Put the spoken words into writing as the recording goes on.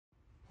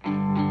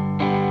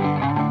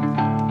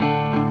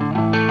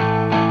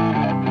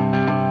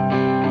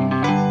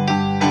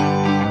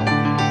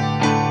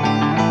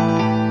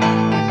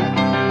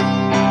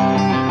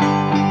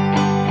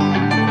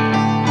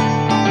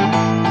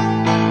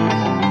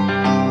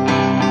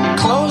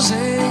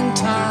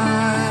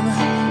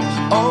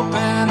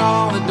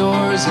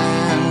doors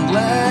and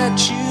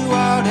let you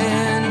out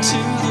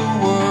into the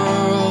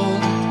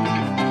world.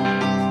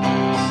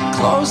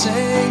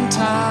 Closing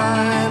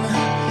time,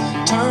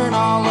 turn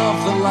all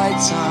of the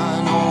lights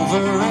on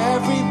over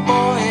every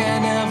boy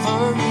and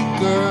every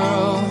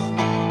girl.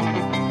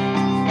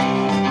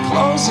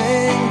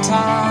 Closing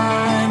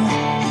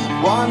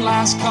time, one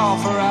last call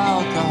for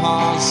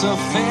alcohol, so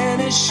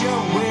finish your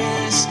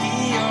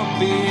whiskey or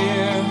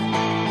beer.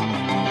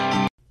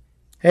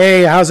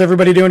 Hey, how's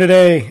everybody doing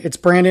today? It's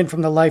Brandon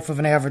from the Life of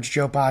an Average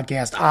Joe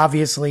podcast,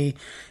 obviously,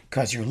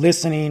 because you're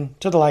listening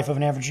to the Life of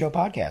an Average Joe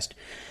podcast.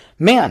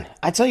 Man,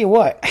 I tell you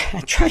what,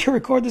 I tried to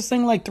record this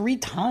thing like 3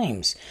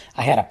 times.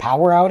 I had a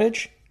power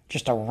outage,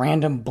 just a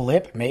random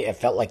blip. It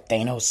felt like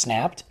Thanos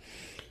snapped,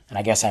 and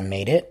I guess I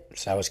made it,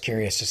 so I was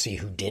curious to see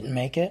who didn't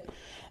make it.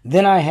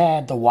 Then I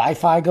had the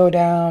Wi-Fi go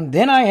down.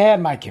 Then I had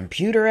my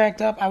computer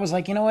act up. I was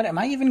like, you know what, am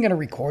I even going to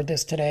record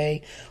this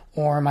today,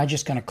 or am I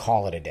just going to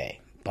call it a day?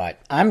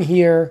 But I'm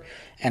here,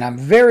 and I'm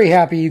very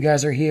happy you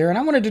guys are here. And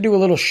I wanted to do a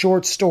little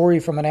short story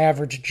from an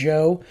average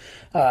Joe,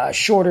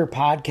 shorter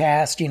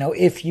podcast,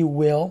 if you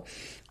will,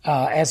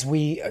 as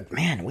we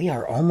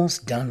are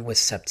almost done with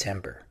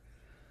September.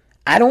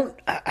 I don't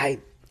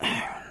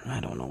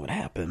know what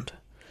happened.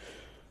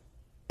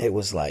 It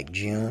was like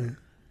June,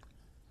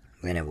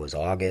 then it was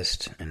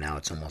August, and now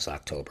it's almost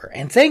October.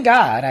 And thank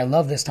God, I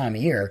love this time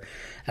of year.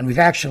 And we've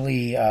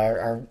actually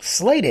are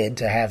slated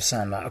to have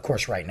some, of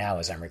course, right now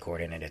as I'm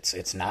recording it,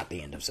 it's not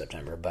the end of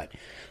September, but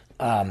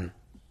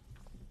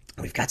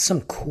we've got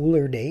some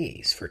cooler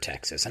days for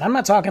Texas. And I'm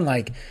not talking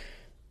like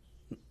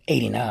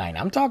 89.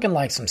 I'm talking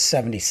like some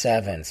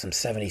 77, some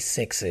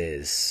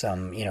 76s,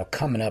 some,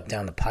 coming up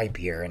down the pipe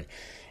here.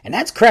 And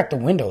that's crack the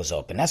windows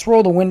open. That's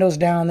roll the windows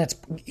down. That's,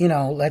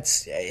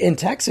 let's, in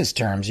Texas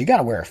terms, you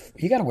gotta wear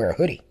a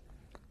hoodie.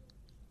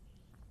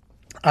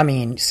 I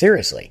mean,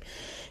 seriously.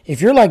 If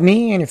you're like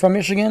me and you're from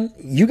Michigan,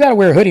 you gotta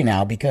wear a hoodie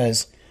now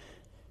because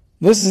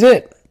this is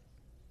it.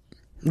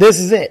 This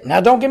is it.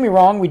 Now, don't get me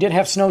wrong. We did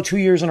have snow 2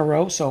 years in a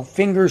row, so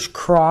fingers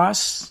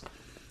crossed.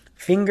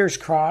 Fingers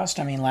crossed.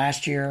 I mean,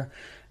 last year,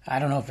 I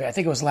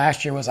think it was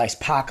last year was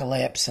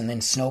ice-pocalypse and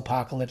then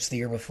snow-pocalypse the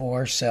year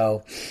before,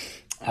 so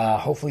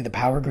hopefully the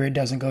power grid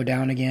doesn't go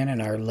down again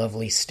in our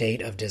lovely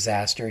state of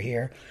disaster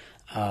here.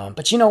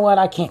 But you know what?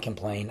 I can't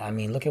complain. I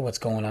mean, look at what's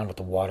going on with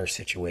the water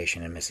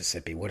situation in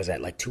Mississippi. What is that,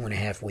 like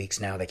 2.5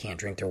 weeks now they can't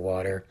drink their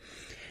water?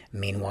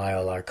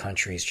 Meanwhile, our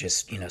country's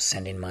just,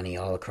 sending money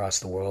all across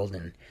the world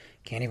and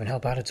can't even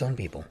help out its own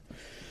people.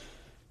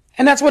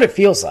 And that's what it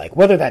feels like.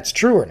 Whether that's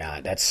true or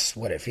not, that's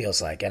what it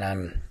feels like. And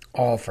I'm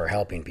all for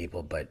helping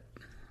people. But,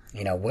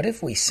 what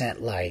if we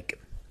sent like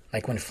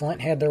when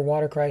Flint had their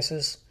water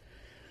crisis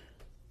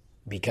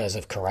because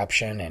of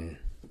corruption and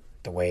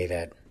the way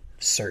that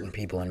certain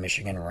people in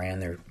Michigan ran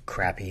their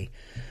crappy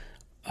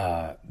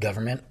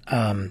government.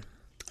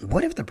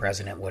 What if the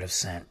president would have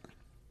sent,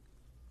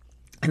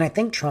 and I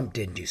think Trump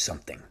did do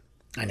something.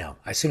 I know.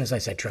 As soon as I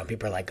said Trump,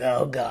 people are like,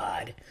 oh,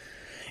 God.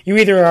 You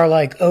either are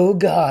like, oh,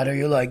 God, or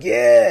you're like,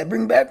 yeah,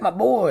 bring back my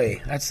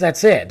boy.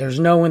 That's it. There's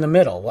no in the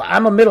middle. Well,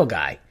 I'm a middle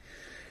guy.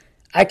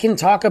 I can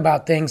talk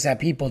about things that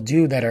people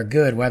do that are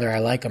good, whether I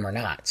like them or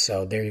not.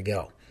 So there you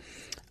go.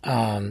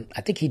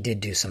 I think he did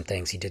do some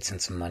things. He did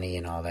send some money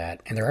and all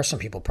that. And there are some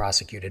people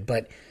prosecuted,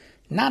 but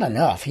not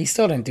enough. He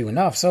still didn't do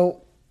enough.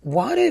 So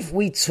what if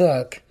we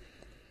took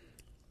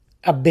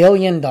 $1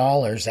 billion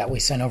that we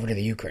sent over to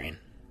the Ukraine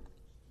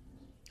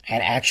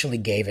and actually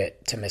gave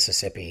it to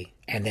Mississippi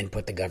and then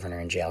put the governor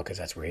in jail because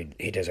that's where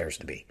he deserves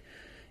to be?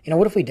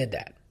 What if we did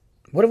that?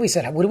 What if we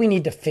said, what do we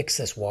need to fix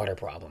this water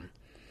problem?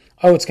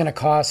 Oh, it's going to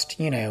cost,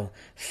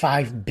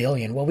 $5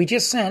 billion. Well, we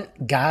just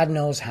sent God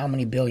knows how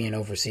many billion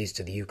overseas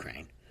to the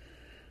Ukraine.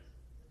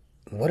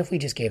 What if we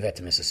just gave that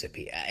to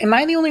Mississippi? Am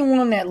I the only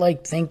one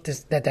that think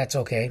that's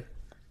okay?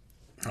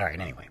 All right,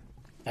 anyway,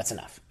 that's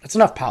enough. That's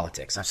enough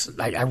politics.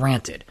 I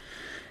ranted.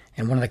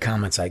 And one of the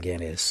comments I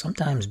get is,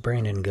 sometimes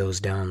Brandon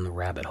goes down the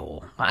rabbit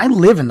hole. I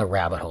live in the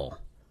rabbit hole.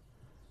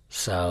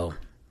 So,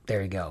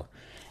 there you go.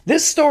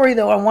 This story,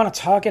 though, I want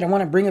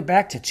to bring it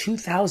back to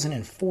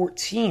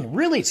 2014.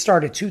 Really, it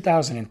started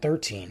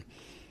 2013.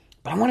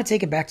 But I want to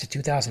take it back to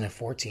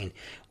 2014.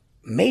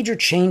 Major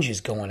changes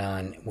going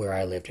on where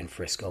I lived in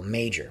Frisco.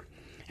 Major.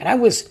 And I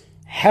was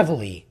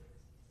heavily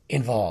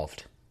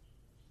involved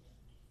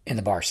in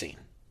the bar scene.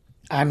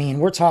 I mean,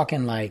 we're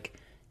talking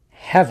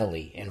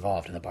heavily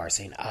involved in the bar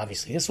scene,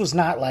 obviously. This was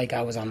not like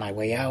I was on my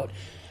way out.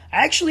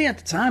 Actually, at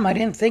the time, I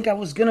didn't think I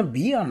was going to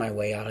be on my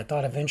way out. I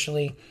thought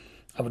eventually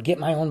I would get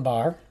my own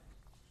bar,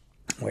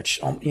 which,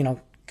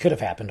 could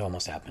have happened,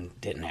 almost happened,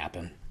 didn't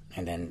happen.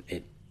 And then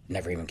it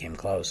never even came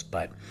close.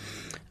 But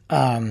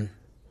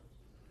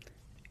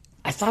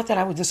I thought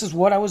that this is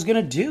what I was going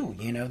to do.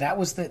 That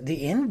was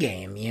the end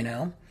game,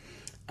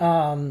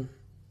 And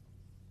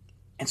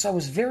so I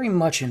was very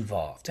much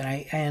involved.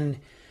 And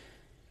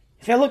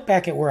if I look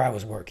back at where I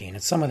was working,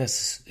 and some of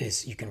this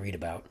is you can read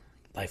about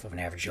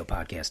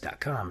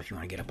lifeofanaveragejoepodcast.com if you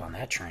want to get up on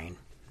that train.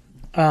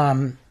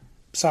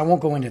 So I won't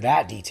go into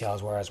that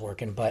details where I was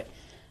working, but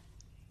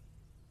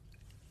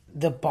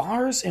the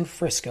bars in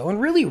Frisco,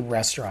 and really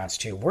restaurants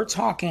too, we're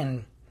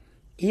talking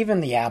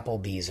even the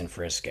Applebee's in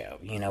Frisco,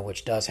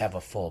 which does have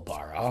a full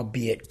bar,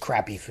 albeit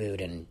crappy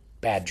food and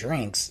bad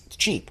drinks, it's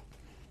cheap.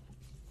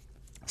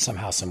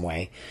 Somehow, some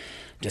way,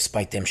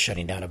 despite them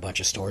shutting down a bunch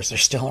of stores, they're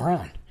still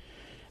around.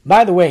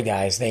 By the way,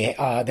 guys, they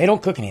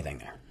don't cook anything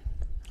there,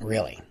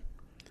 really.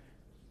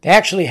 They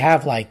actually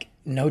have,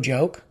 no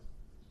joke,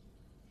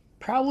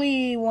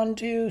 probably 1,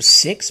 2,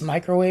 6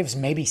 microwaves,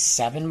 maybe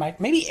 7,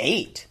 maybe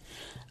 8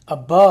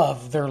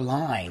 above their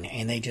line,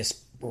 and they just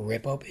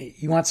rip open.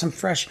 You want some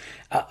fresh,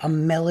 a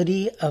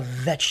melody, a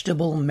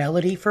vegetable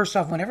melody. First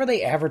off, whenever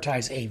they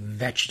advertise a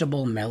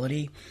vegetable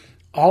melody,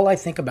 all I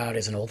think about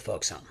is an old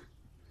folks home.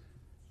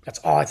 That's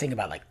all I think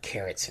about, like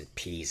carrots and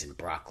peas and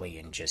broccoli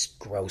and just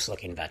gross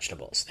looking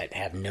vegetables that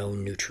have no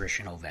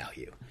nutritional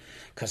value,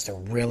 because they're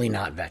really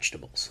not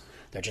vegetables.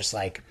 They're just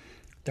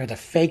they're the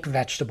fake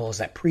vegetables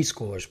that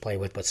preschoolers play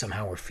with, but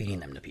somehow we're feeding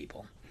them to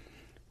people.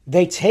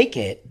 They take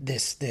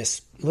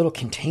this little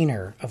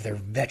container of their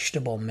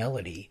vegetable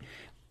melody,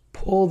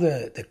 pull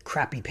the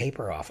crappy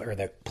paper off or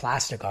the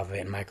plastic off of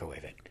it and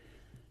microwave it.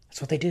 That's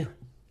what they do.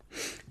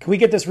 Can we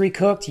get this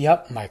recooked?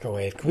 Yep,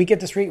 microwave. Can we get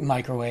this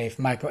microwave?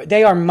 Microwave.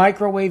 They are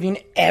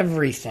microwaving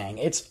everything.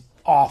 It's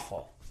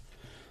awful.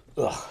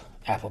 Ugh,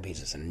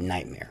 Applebee's is a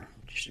nightmare.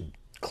 You should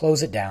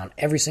close it down,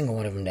 every single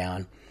one of them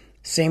down.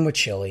 Same with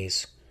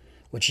Chili's,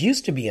 which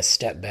used to be a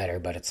step better,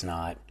 but it's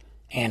not,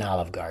 and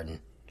Olive Garden.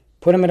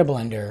 Put them in a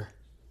blender,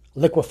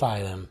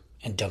 liquefy them,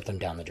 and dump them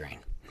down the drain.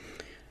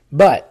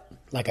 But,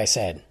 like I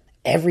said,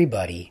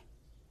 everybody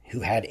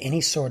who had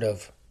any sort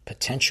of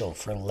potential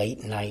for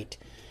late night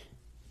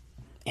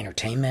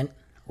entertainment,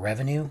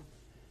 revenue,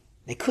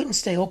 they couldn't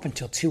stay open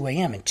till 2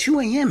 a.m. And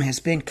 2 a.m. has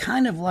been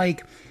kind of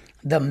like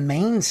the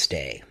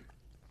mainstay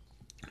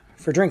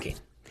for drinking.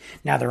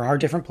 Now, there are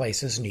different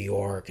places, New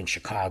York and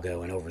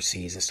Chicago and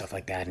overseas and stuff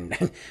like that,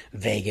 and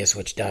Vegas,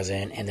 which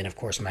doesn't, and then, of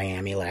course,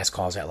 Miami, last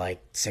calls at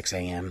 6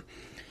 a.m.,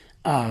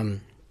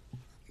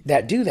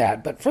 that do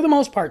that. But for the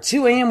most part,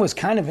 2 a.m. was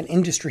kind of an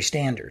industry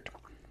standard.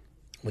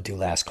 We'll do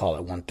last call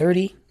at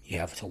 1:30. You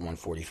have until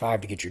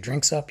 1:45 to get your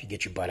drinks up. You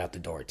get your butt out the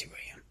door at 2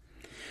 a.m.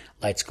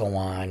 Lights go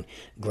on,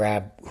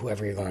 grab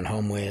whoever you're going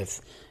home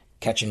with,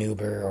 catch an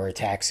Uber or a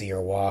taxi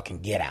or walk,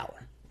 and get out.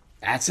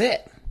 That's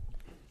it.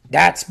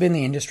 That's been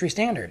the industry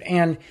standard.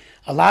 And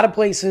a lot of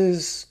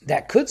places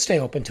that could stay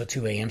open till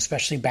 2 a.m.,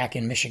 especially back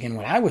in Michigan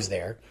when I was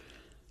there,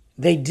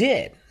 they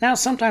did. Now,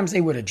 sometimes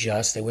they would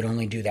adjust. They would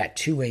only do that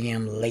 2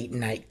 a.m. late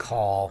night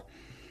call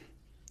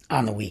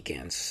on the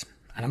weekends.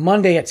 On a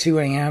Monday at 2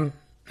 a.m.,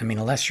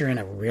 unless you're in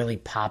a really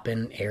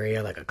poppin'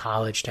 area like a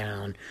college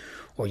town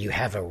or you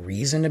have a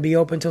reason to be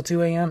open till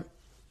 2 a.m.,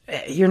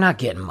 you're not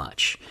getting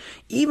much.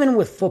 Even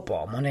with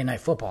football, Monday Night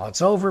Football,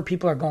 it's over.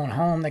 People are going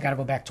home. They got to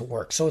go back to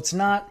work. So it's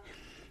not...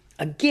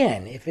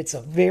 Again, if it's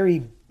a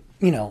very,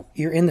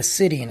 you're in the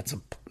city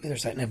and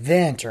there's an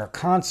event or a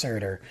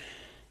concert, or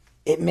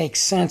it makes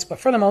sense. But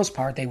for the most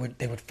part, they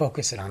would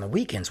focus it on the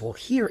weekends. Well,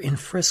 here in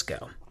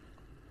Frisco,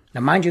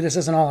 now mind you, this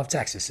isn't all of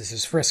Texas. This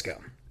is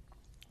Frisco,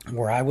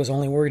 where I was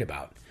only worried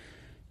about.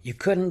 You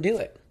couldn't do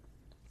it.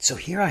 So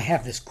here I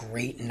have this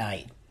great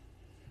night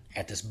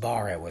at this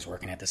bar I was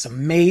working at, this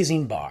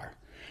amazing bar.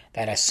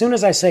 That as soon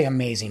as I say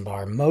amazing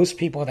bar, most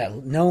people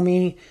that know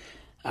me,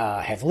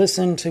 have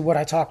listened to what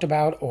I talked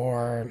about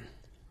or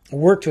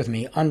worked with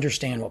me,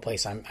 understand what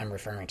place I'm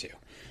referring to.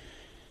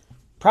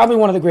 Probably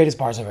one of the greatest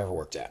bars I've ever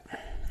worked at.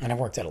 And I've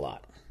worked at a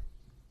lot.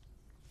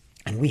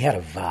 And we had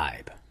a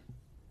vibe.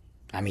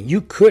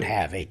 You could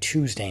have a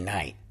Tuesday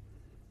night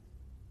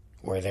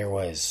where there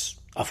was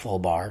a full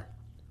bar,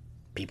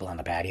 people on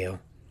the patio,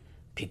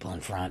 people in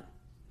front,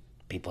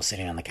 people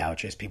sitting on the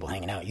couches, people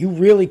hanging out. You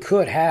really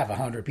could have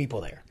 100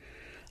 people there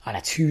on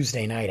a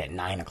Tuesday night at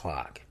 9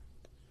 o'clock.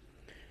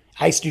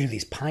 I used to do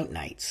these pint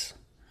nights,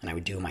 and I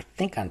would do them, I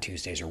think, on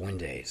Tuesdays or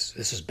Wednesdays.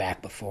 This was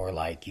back before,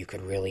 you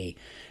could really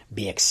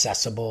be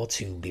accessible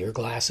to beer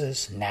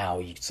glasses. Now,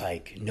 it's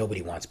like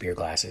nobody wants beer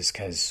glasses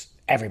because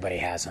everybody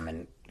has them,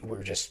 and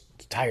we're just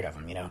tired of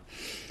them,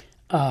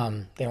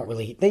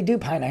 They do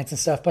pint nights and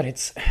stuff, but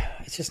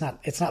it's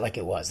not like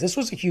it was. This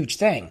was a huge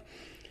thing.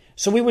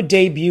 So we would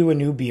debut a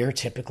new beer,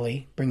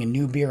 typically, bring a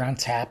new beer on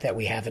tap that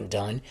we haven't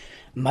done.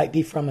 Might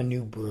be from a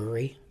new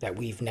brewery that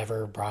we've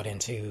never brought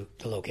into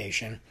the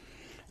location.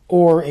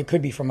 Or it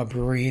could be from a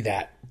brewery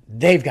that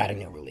they've got a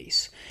new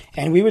release.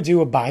 And we would do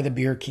a buy the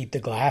beer, keep the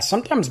glass.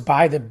 Sometimes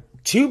buy the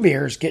 2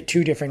 beers, get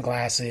 2 different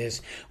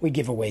glasses. We'd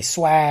give away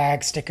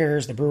swag,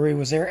 stickers. The brewery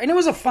was there. And it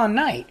was a fun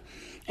night.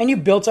 And you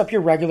built up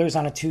your regulars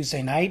on a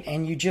Tuesday night,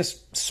 and you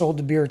just sold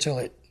the beer till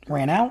it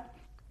ran out.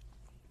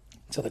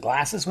 Till the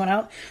glasses went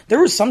out. There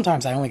was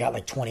sometimes I only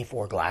got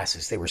 24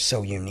 glasses. They were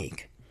so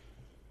unique.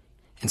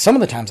 And some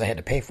of the times I had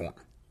to pay for them.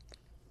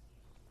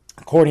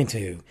 According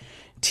to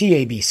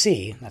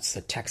TABC, that's the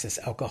Texas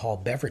Alcohol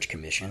Beverage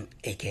Commission,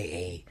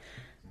 a.k.a.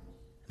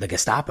 the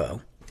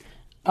Gestapo,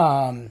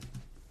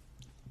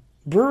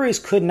 breweries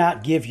could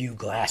not give you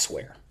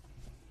glassware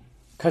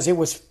because it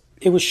was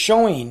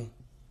showing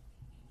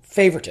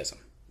favoritism.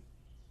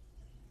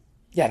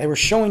 Yeah, they were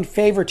showing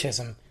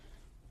favoritism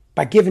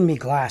by giving me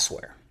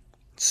glassware.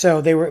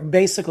 So they were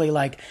basically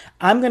like,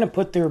 I'm going to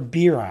put their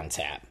beer on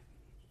tap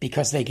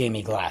because they gave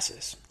me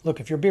glasses. Look,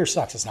 if your beer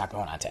sucks, it's not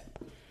going on tap.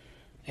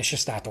 It's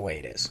just not the way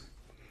it is.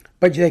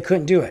 But they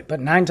couldn't do it. But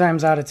 9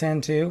 times out of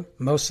 10, too,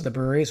 most of the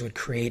breweries would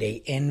create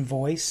a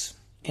invoice,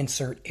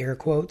 insert air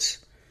quotes,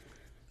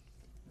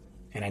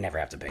 and I never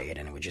have to pay it,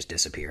 and it would just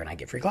disappear, and I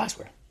get free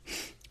glassware.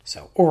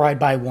 So, or I'd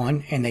buy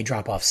one, and they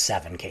drop off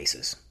 7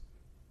 cases.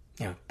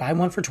 You know, buy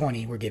one for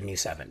 20, we're giving you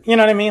 7. You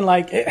know what I mean?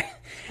 Like,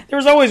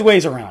 there's always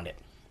ways around it.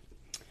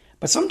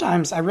 But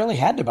sometimes I really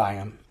had to buy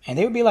them, and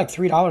they would be like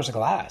 $3 a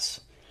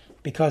glass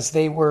because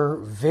they were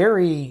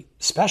very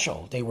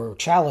special. They were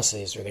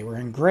chalices, or they were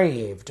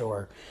engraved,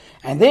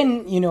 and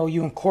then,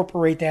 you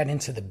incorporate that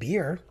into the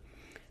beer.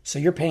 So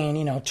you're paying,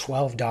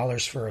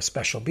 $12 for a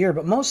special beer.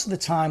 But most of the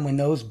time when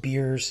those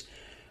beers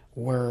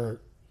were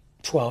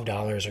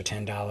 $12 or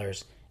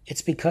 $10,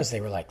 it's because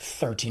they were like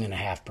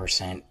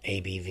 13.5%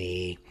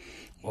 ABV,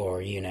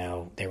 or,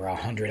 they were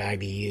 100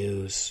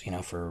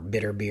 IBUs, for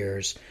bitter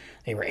beers.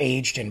 They were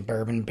aged in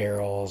bourbon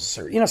barrels,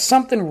 or,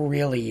 something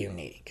really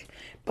unique.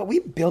 But we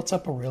built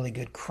up a really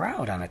good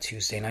crowd on a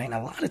Tuesday night, and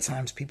a lot of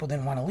times people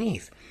didn't want to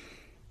leave.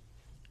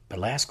 But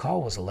last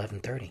call was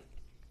 11:30.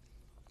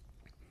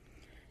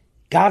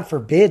 God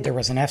forbid there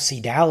was an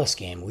FC Dallas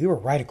game. We were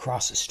right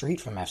across the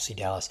street from FC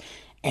Dallas,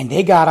 and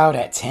they got out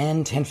at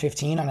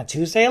 10:15 on a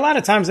Tuesday. A lot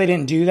of times they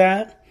didn't do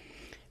that,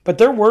 but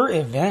there were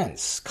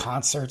events,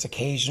 concerts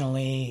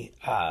occasionally,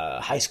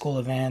 high school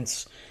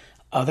events,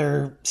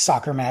 other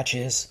soccer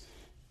matches.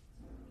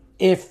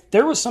 If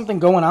there was something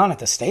going on at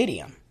the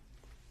stadium,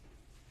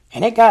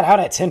 and it got out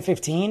at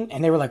 10:15,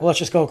 and they were like, well, let's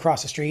just go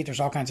across the street.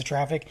 There's all kinds of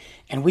traffic.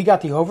 And we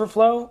got the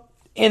overflow.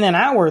 In an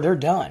hour, they're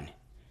done.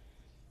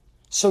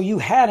 So you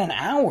had an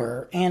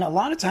hour, and a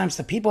lot of times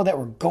the people that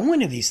were going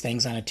to these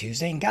things on a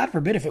Tuesday, and God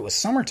forbid if it was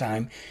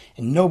summertime,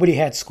 and nobody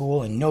had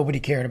school, and nobody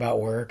cared about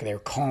work, they were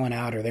calling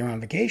out, or they were on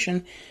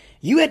vacation,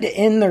 you had to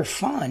end their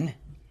fun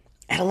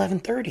at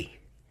 11:30.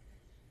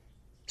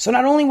 So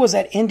not only was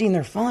that ending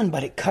their fun,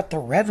 but it cut the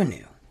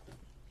revenue,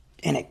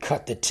 and it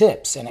cut the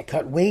tips, and it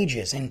cut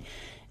wages, and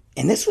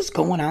this was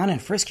going on in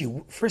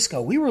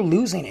Frisco. We were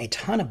losing a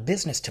ton of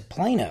business to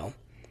Plano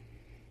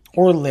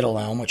or Little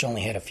Elm, which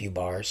only had a few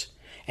bars.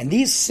 And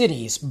these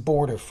cities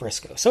border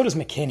Frisco. So does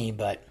McKinney,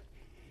 but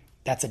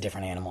that's a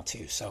different animal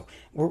too. So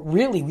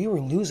we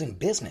were losing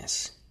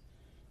business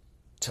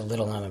to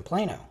Little Elm and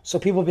Plano. So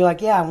people would be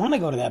like, yeah, I want to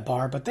go to that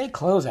bar, but they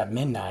close at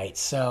midnight.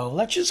 So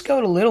let's just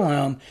go to Little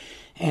Elm,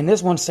 and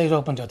this one stays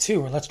open till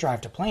 2, or let's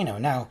drive to Plano.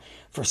 Now,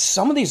 for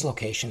some of these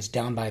locations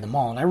down by the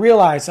mall, and I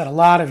realize that a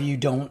lot of you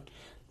don't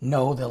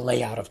know the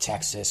layout of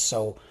Texas.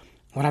 So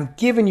when I'm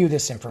giving you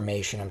this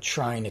information, I'm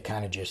trying to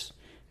kind of just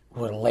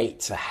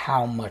relate to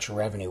how much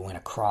revenue went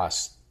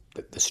across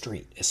the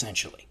street,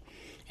 essentially.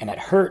 And it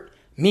hurt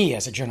me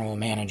as a general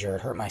manager.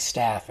 It hurt my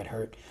staff. It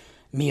hurt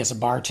me as a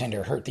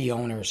bartender. It hurt the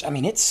owners. I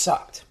mean, it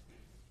sucked.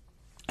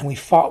 And we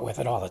fought with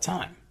it all the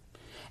time.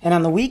 And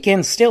on the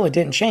weekends, still, it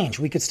didn't change.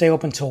 We could stay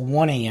open till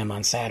 1 a.m.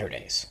 on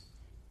Saturdays.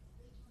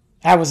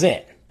 That was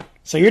it.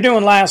 So you're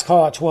doing last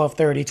call at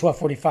 12:30,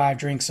 12:45,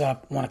 drinks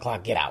up, 1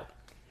 o'clock, get out.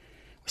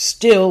 We're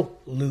still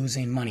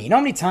losing money. You know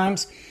how many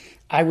times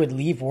I would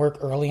leave work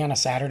early on a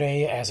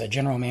Saturday as a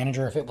general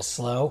manager if it was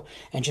slow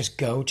and just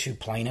go to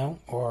Plano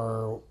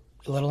or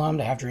Little Elm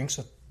to have drinks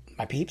with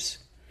my peeps?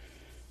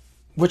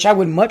 Which I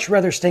would much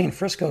rather stay in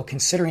Frisco,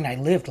 considering I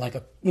lived like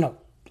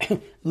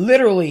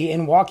literally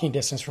in walking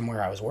distance from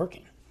where I was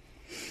working.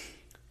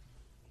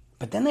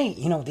 But then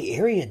the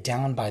area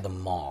down by the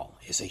mall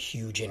is a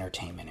huge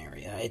entertainment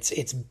area.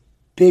 It's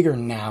bigger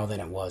now than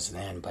it was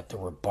then, but there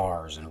were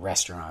bars and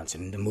restaurants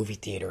and the movie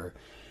theater.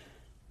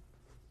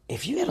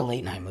 If you had a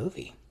late night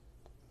movie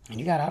and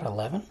you got out at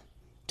 11,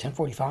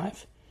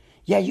 10:45,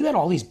 yeah, you had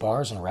all these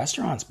bars and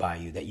restaurants by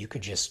you that you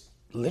could just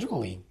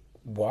literally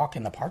walk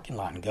in the parking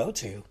lot and go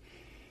to,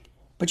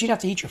 but you'd have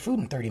to eat your food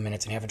in 30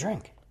 minutes and have a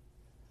drink.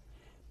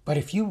 But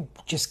if you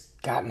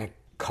just got in a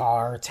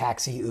car,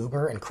 taxi,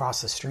 Uber, and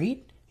crossed the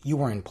street, you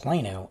were in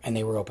Plano, and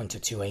they were open to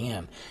 2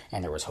 a.m.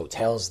 And there was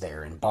hotels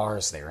there, and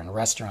bars there, and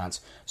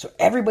restaurants. So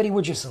everybody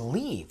would just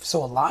leave.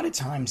 So a lot of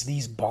times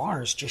these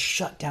bars just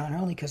shut down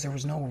early because there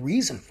was no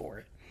reason for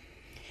it.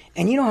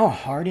 And you know how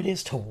hard it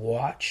is to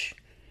watch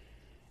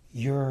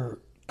your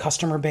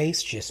customer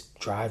base just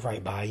drive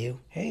right by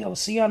you? Hey, I'll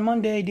see you on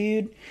Monday,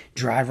 dude.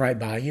 Drive right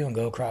by you and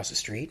go across the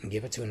street and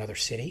give it to another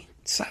city.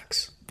 It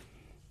sucks.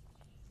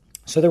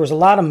 So there was a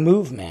lot of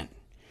movement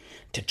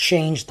to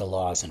change the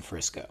laws in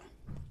Frisco.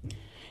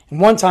 And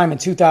one time in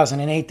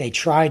 2008, they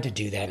tried to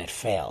do that and it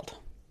failed.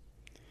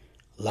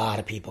 A lot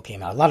of people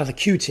came out. A lot of the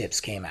Q-tips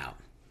came out.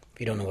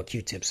 If you don't know what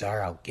Q-tips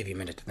are, I'll give you a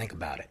minute to think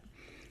about it.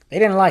 They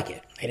didn't like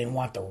it. They didn't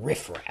want the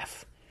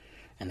riffraff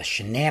and the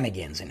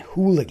shenanigans and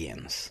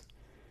hooligans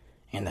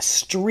and the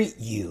street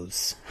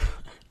youths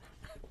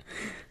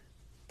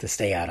to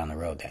stay out on the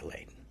road that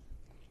late.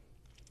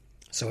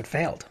 So it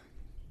failed.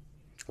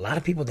 A lot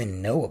of people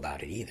didn't know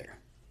about it either.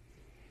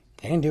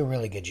 They didn't do a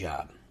really good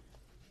job.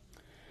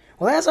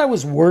 Well, as I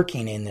was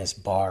working in this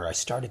bar, I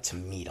started to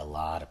meet a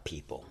lot of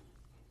people.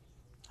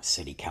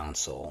 City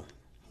council,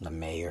 the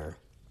mayor,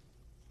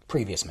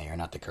 previous mayor,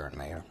 not the current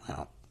mayor.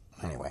 Well,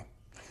 anyway.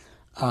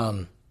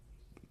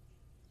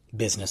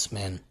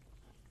 Businessmen,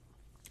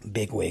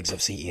 big wigs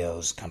of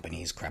CEOs,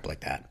 companies, crap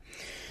like that.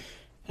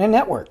 And I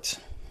networked.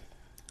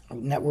 I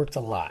networked a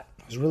lot.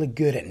 I was really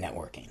good at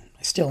networking.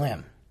 I still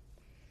am.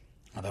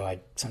 Although I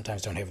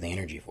sometimes don't have the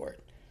energy for it.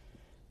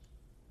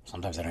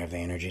 Sometimes I don't have the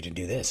energy to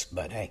do this,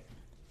 but hey.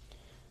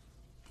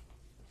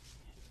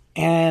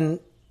 And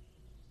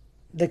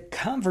the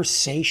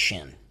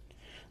conversation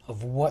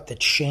of what the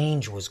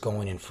change was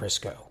going in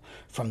Frisco,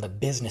 from the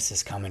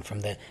businesses coming, from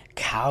the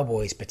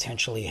Cowboys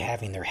potentially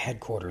having their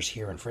headquarters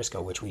here in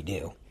Frisco, which we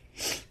do.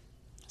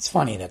 It's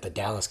funny that the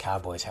Dallas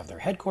Cowboys have their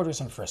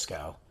headquarters in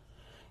Frisco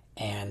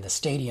and the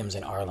stadiums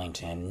in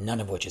Arlington,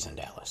 none of which is in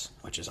Dallas,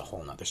 which is a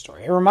whole nother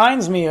story. It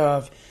reminds me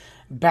of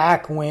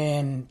back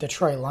when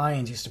Detroit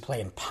Lions used to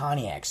play in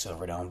Pontiac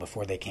Silverdome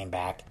before they came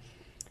back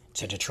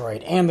to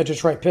Detroit, and the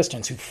Detroit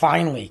Pistons, who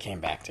finally came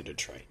back to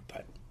Detroit,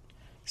 but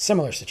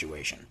similar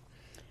situation.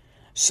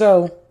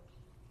 So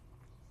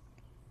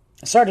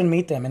I started to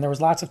meet them, and there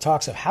was lots of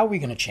talks of how are we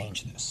going to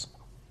change this.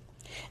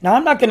 Now,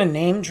 I'm not going to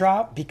name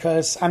drop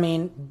because,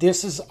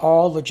 this is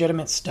all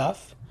legitimate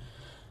stuff.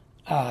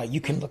 You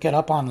can look it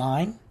up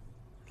online.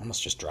 I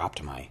almost just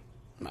dropped my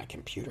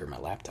computer, my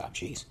laptop,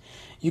 jeez.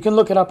 You can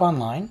look it up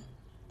online,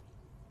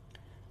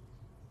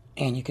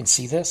 and you can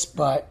see this,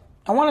 but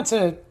I wanted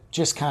to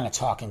just kind of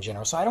talk in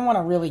general, so I don't want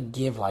to really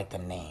give, the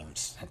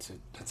names.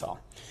 That's all.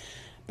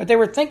 But they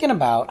were thinking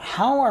about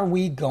how are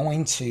we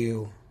going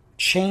to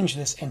change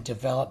this and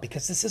develop,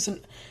 because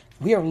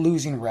we are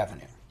losing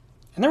revenue.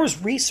 And there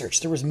was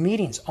research, there was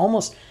meetings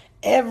almost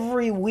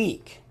every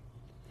week.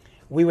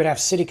 We would have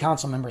city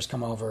council members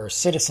come over,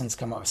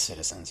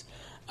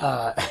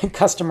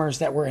 customers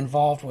that were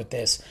involved with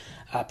this,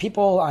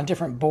 people on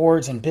different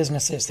boards and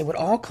businesses, they would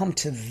all come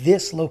to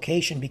this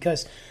location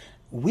because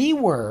we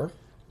were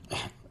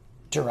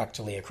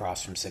directly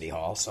across from City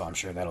Hall, so I'm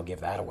sure that'll give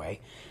that away.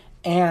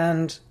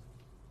 And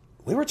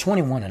we were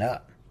 21 and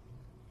up.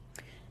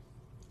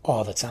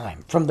 All the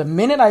time. From the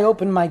minute I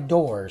opened my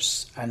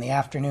doors in the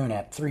afternoon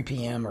at 3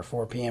 p.m. or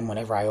 4 p.m.,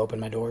 whenever I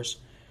opened my doors,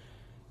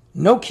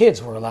 no kids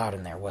were allowed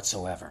in there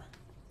whatsoever.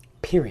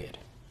 Period.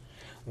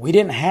 We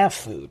didn't have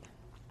food.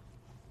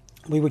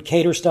 We would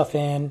cater stuff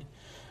in.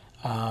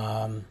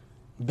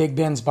 Big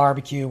Ben's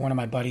Barbecue, one of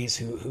my buddies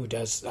who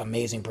does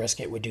amazing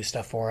brisket, would do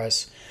stuff for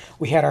us.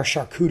 We had our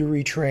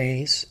charcuterie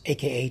trays,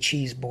 a.k.a.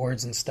 cheese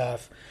boards and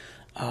stuff.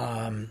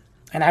 And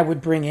I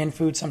would bring in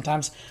food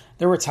sometimes.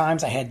 There were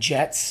times I had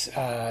Jets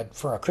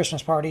for a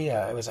Christmas party.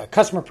 It was a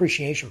customer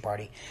appreciation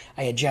party.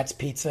 I had Jets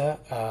Pizza,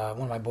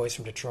 one of my boys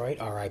from Detroit,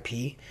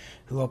 R.I.P.,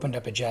 who opened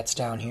up a Jets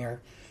down here,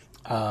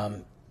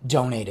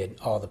 donated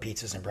all the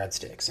pizzas and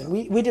breadsticks. And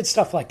we did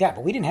stuff like that,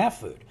 but we didn't have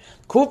food.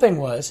 The cool thing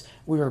was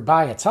we were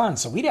by a ton,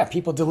 so we'd have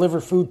people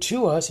deliver food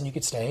to us, and you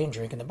could stay and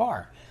drink in the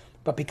bar.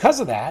 But because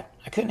of that,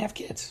 I couldn't have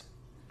kids.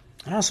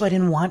 And also I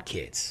didn't want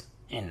kids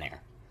in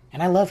there.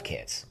 And I love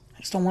kids. I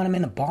just don't want them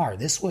in a bar.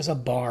 This was a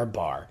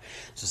bar.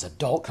 This was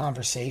adult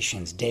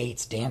conversations,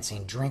 dates,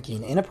 dancing,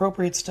 drinking,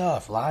 inappropriate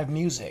stuff, live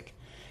music.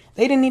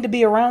 They didn't need to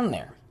be around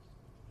there.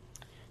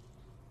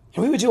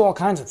 And we would do all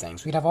kinds of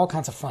things. We'd have all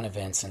kinds of fun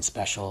events and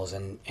specials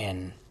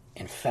and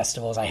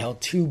festivals. I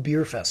held 2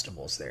 beer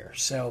festivals there.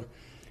 So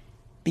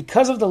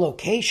because of the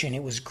location,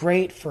 it was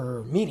great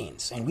for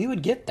meetings. And we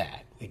would get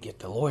that. We'd get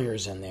the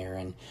lawyers in there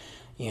and,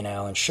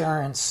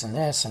 insurance and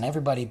this and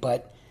everybody.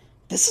 But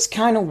this is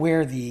kind of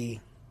where the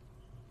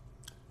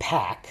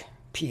PAC,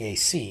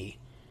 P-A-C,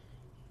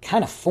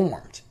 kind of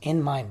formed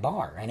in my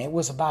bar. And it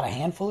was about a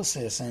handful of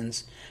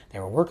citizens. They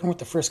were working with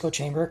the Frisco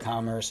Chamber of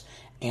Commerce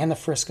and the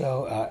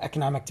Frisco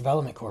Economic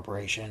Development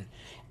Corporation,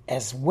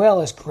 as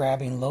well as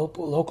grabbing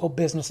local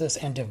businesses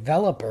and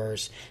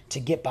developers to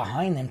get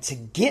behind them to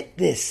get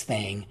this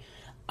thing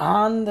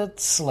on the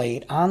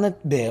slate, on the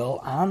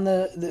bill, on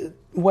the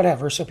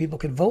whatever, so people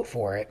could vote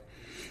for it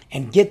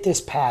and get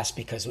this passed,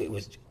 because it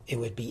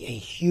would be a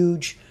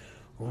huge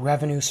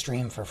revenue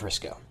stream for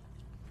Frisco.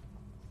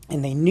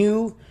 And they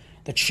knew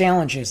the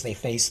challenges they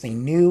faced. They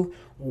knew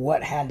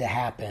what had to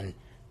happen.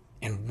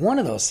 And one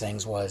of those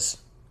things was,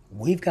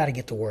 we've got to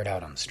get the word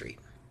out on the street.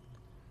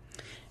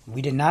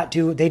 They did not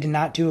do a good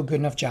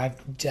enough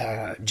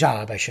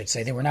job, I should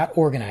say. They were not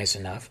organized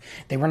enough.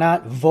 They were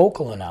not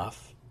vocal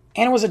enough.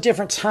 And it was a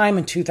different time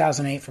in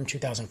 2008 from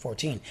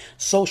 2014.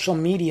 Social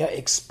media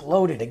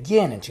exploded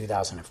again in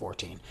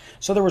 2014.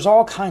 So there was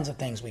all kinds of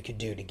things we could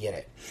do to get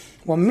it.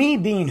 Well, me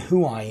being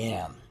who I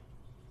am,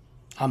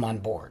 I'm on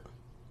board.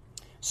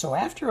 So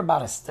after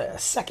about a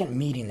second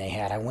meeting they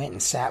had, I went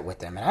and sat with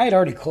them. And I had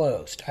already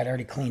closed. I'd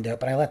already cleaned up,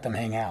 but I let them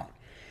hang out.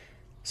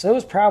 So it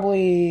was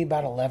probably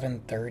about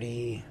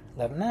 11:30.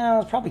 It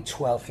was probably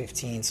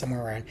 12:15,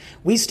 somewhere around.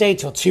 We stayed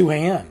till 2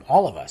 a.m.,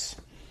 all of us,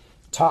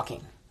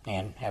 talking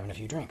and having a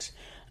few drinks.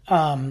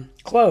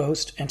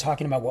 Closed and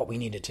talking about what we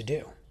needed to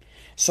do.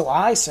 So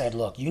I said,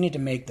 look, you need to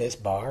make this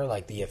bar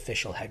like the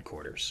official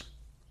headquarters.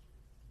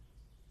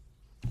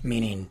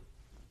 meaning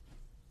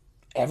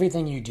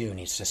everything you do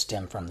needs to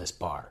stem from this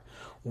bar.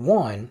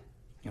 One,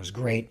 it was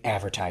great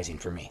advertising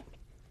for me.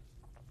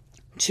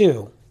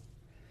 Two,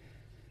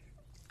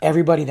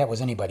 everybody that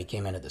was anybody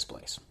came into this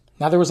place.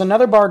 Now, there was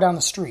another bar down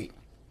the street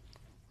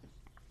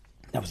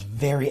that was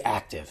very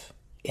active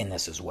in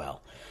this as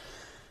well.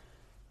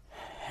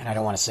 And I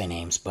don't want to say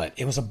names, but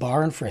it was a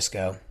bar in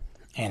Frisco.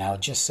 And I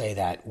would just say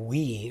that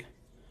we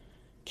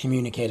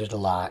communicated a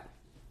lot.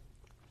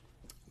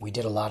 We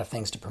did a lot of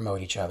things to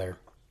promote each other.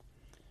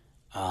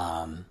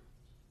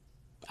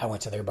 I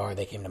went to their bar,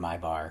 they came to my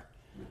bar.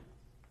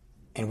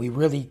 And we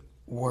really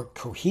worked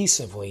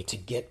cohesively to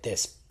get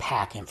this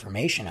pack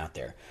information out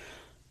there.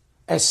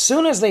 As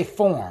soon as they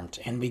formed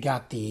and we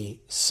got the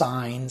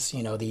signs,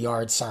 the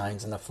yard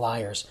signs and the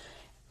flyers,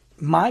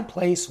 my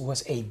place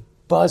was a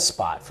buzz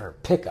spot for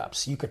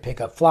pickups. You could pick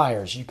up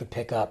flyers, you could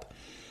pick up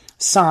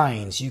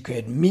signs, you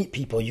could meet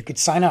people, you could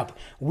sign up.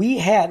 We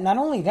had, not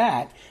only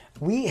that,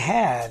 we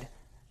had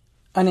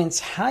an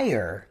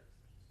entire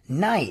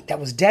night that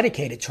was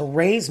dedicated to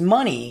raise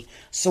money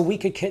so we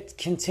could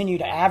continue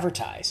to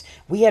advertise.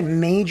 We had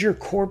major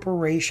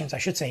corporations, I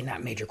should say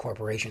not major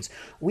corporations,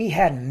 we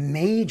had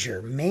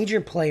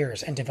major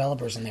players and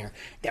developers in there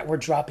that were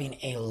dropping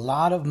a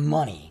lot of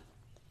money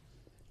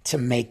to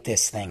make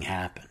this thing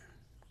happen.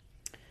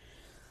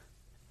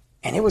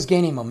 And it was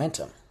gaining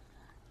momentum.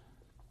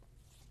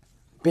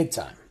 Big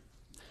time.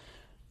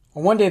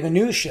 Well, one day the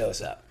news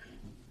shows up.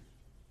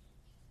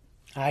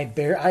 I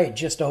had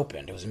just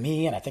opened. It was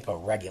me and I think a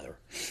regular.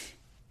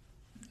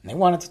 And they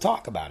wanted to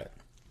talk about it.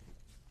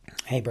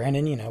 Hey,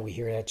 Brandon, we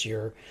hear that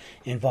you're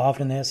involved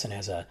in this, and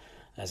as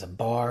a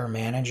bar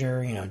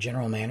manager,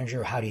 general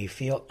manager, how do you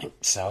feel?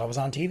 So I was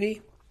on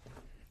TV.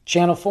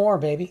 Channel 4,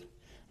 baby.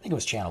 I think it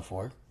was Channel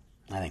 4.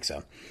 I think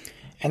so.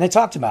 And they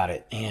talked about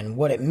it and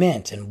what it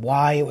meant and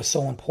why it was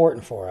so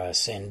important for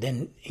us. And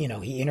then, he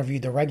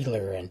interviewed the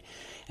regular and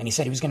he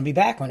said he was going to be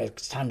back when it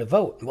was time to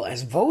vote. Well,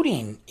 as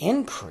voting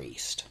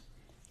increased,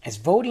 as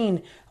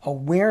voting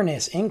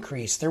awareness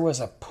increased, there was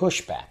a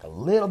pushback, a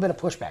little bit of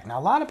pushback. Now,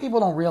 a lot of people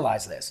don't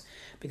realize this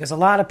because a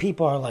lot of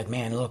people are like,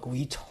 man, look,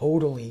 we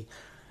totally,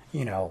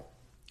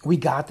 we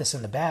got this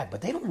in the bag.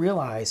 But they don't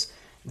realize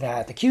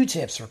that the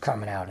Q-tips were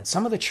coming out and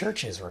some of the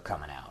churches were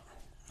coming out.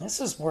 This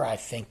is where I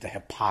think the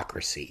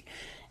hypocrisy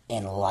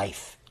in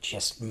life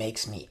just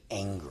makes me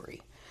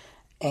angry.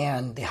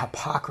 And the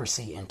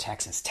hypocrisy in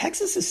Texas.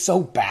 Texas is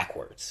so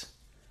backwards.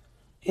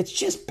 It's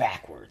just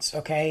backwards,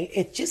 okay?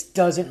 It just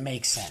doesn't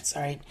make sense,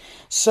 all right?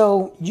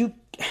 So you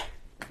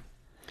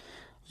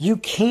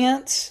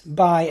can't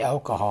buy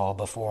alcohol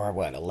before,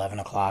 11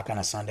 o'clock on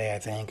a Sunday, I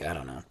think? I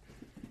don't know.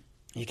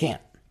 You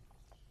can't.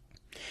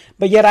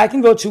 But yet I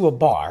can go to a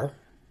bar,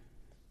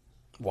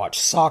 watch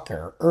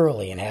soccer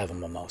early, and have a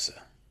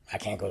mimosa. I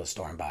can't go to the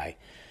store and buy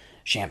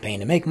champagne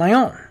to make my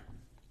own.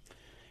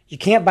 You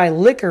can't buy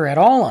liquor at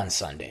all on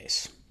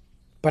Sundays,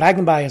 but I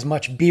can buy as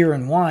much beer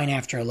and wine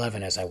after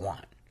 11 as I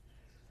want.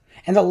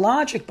 And the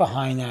logic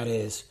behind that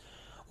is,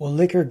 well,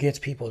 liquor gets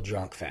people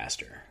drunk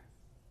faster.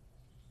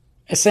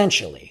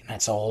 Essentially,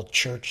 that's an old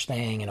church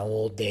thing, an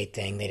old date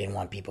thing. They didn't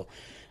want people.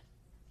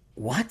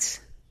 What?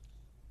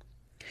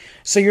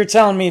 So you're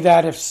telling me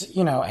that if,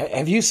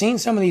 have you seen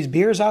some of these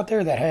beers out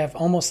there that have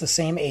almost the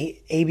same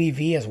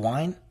ABV as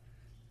wine?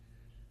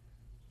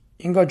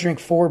 You can go drink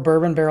 4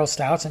 bourbon barrel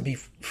stouts and be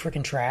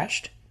freaking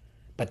trashed.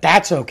 But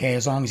that's okay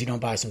as long as you don't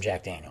buy some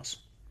Jack Daniels.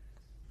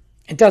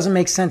 It doesn't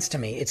make sense to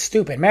me. It's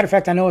stupid. Matter of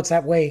fact, I know it's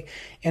that way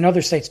in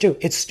other states too.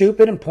 It's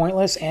stupid and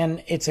pointless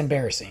and it's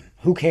embarrassing.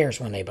 Who cares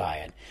when they buy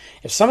it?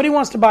 If somebody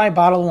wants to buy a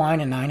bottle of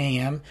wine at 9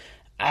 a.m.,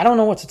 I don't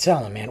know what to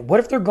tell them, man. What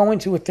if they're going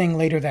to a thing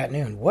later that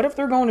noon? What if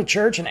they're going to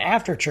church and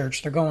after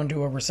church they're going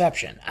to a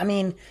reception? I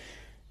mean,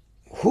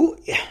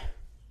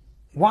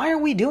 why are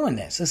we doing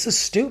this? This is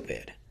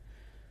stupid.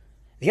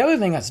 The other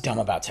thing that's dumb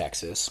about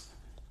Texas,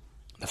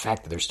 the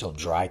fact that there's still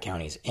dry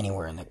counties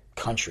anywhere in the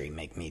country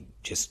make me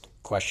just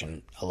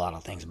question a lot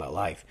of things about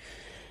life.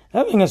 The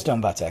other thing that's dumb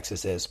about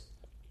Texas is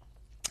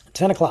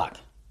 10 o'clock,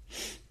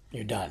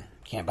 you're done.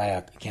 Can't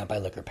buy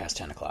liquor past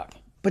 10 o'clock.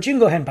 But you can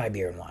go ahead and buy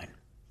beer and wine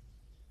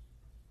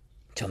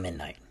till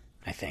midnight,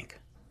 I think.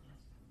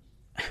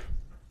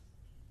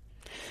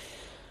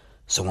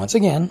 So once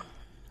again,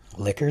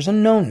 liquor's a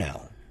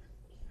no-no,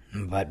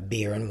 but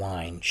beer and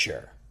wine,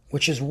 sure.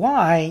 Which is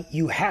why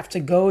you have to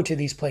go to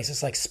these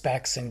places like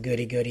Specs and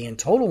Goody Goody and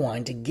Total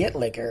Wine to get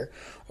liquor,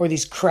 or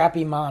these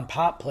crappy mom and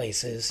pop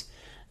places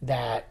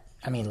that,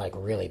 like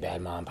really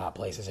bad mom and pop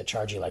places that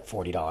charge you like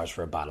 $40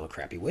 for a bottle of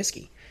crappy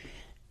whiskey.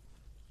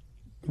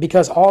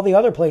 Because all the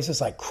other places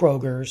like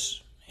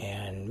Kroger's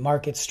and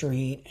Market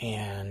Street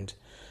and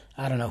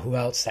I don't know who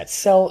else that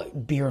sell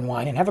beer and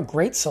wine and have a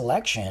great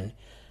selection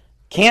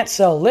can't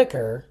sell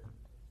liquor.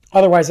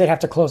 Otherwise, they'd have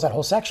to close that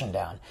whole section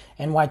down.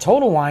 And why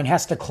Total Wine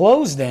has to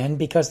close then,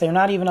 because they're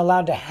not even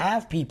allowed to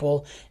have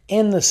people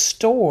in the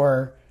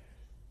store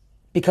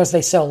because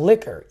they sell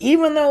liquor.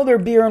 Even though their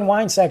beer and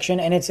wine section,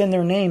 and it's in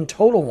their name,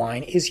 Total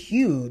Wine, is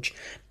huge,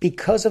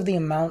 because of the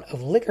amount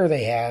of liquor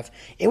they have,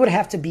 it would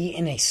have to be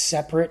in a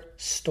separate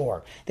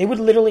store. They would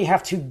literally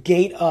have to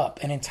gate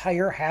up an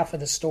entire half of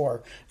the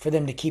store for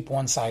them to keep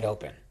one side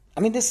open.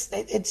 I mean,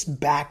 it's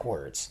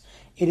backwards.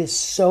 It is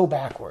so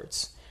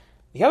backwards.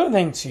 The other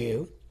thing,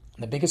 too,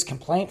 the biggest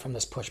complaint from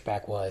this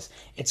pushback was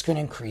it's going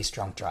to increase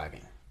drunk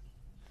driving.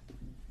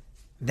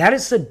 That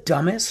is the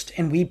dumbest,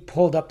 and we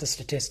pulled up the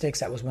statistics.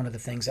 That was one of the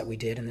things that we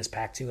did in this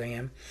PAC 2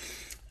 AM,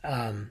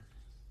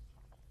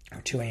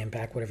 or 2 AM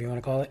PAC, whatever you want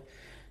to call it.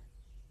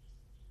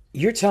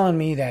 You're telling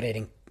me that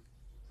it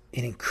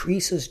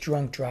increases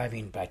drunk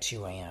driving by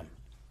 2 AM.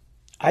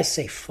 I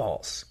say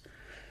false.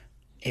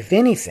 If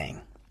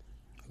anything,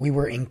 we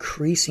were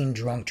increasing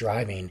drunk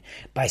driving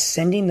by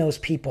sending those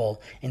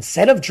people,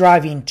 instead of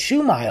driving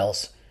 2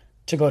 miles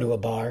to go to a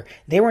bar,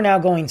 they were now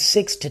going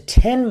 6 to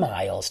 10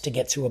 miles to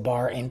get to a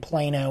bar in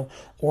Plano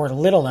or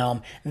Little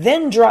Elm,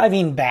 then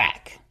driving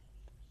back.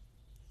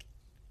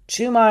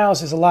 2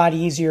 miles is a lot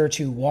easier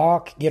to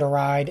walk, get a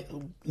ride,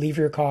 leave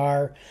your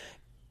car.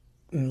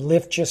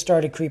 Lyft just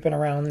started creeping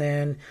around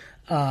then.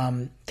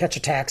 Catch a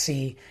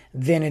taxi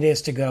than it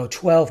is to go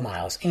 12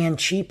 miles, and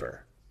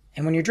cheaper.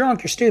 And when you're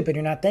drunk, you're stupid.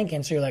 You're not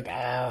thinking, so you're like,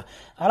 I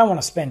don't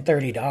want to spend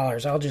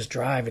 $30. I'll just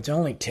drive. It's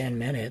only 10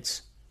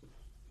 minutes.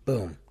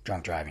 Boom,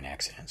 drunk driving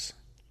accidents.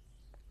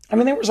 I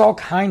mean, there was all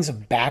kinds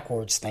of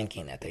backwards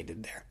thinking that they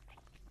did there.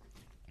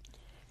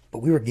 But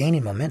we were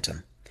gaining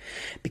momentum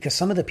because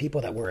some of the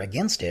people that were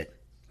against it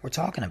were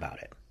talking about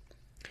it.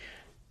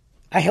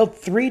 I held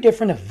 3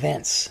 different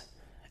events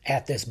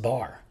at this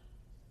bar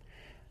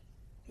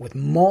with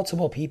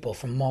multiple people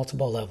from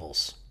multiple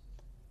levels,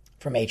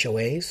 from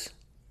HOAs,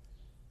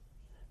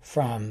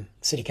 from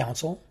city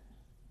council,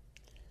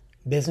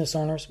 business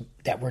owners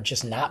that were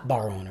just not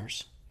bar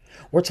owners.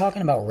 We're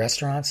talking about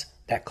restaurants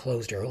that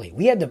closed early.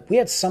 We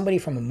had somebody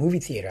from a movie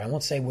theater, I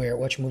won't say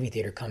which movie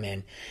theater, come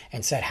in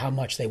and said how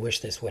much they wish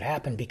this would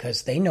happen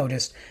because they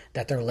noticed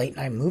that their late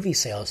night movie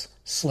sales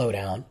slow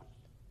down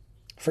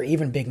for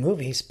even big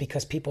movies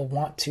because people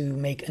want to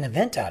make an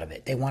event out of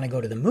it. They want to go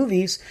to the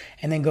movies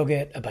and then go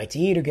get a bite to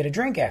eat or get a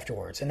drink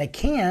afterwards. And they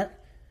can't.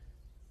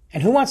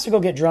 And who wants to go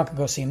get drunk and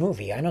go see a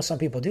movie? I know some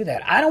people do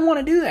that. I don't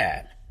want to do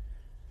that.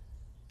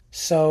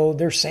 So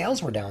their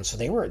sales were down. So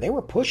they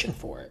were pushing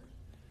for it.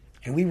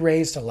 And we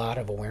raised a lot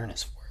of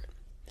awareness for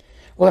it.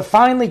 Well, it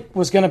finally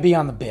was going to be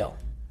on the bill.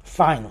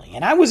 Finally.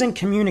 And I was in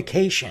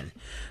communication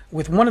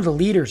with one of the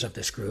leaders of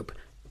this group.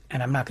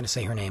 And I'm not going to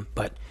say her name,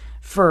 but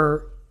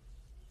for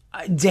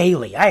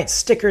daily. I had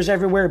stickers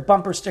everywhere,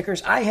 bumper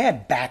stickers. I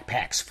had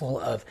backpacks full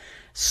of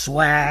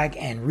swag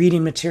and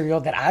reading material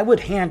that I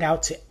would hand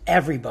out to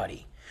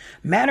everybody.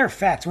 Matter of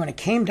fact, when it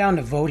came down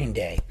to voting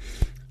day,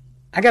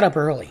 I got up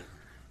early.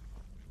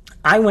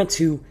 I went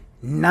to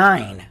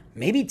 9,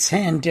 maybe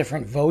 10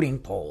 different voting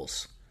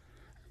polls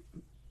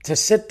to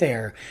sit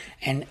there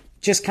and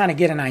just kind of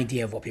get an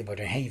idea of what people are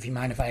doing. Hey, if you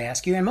mind if I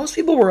ask you? And most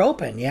people were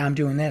open. Yeah, I'm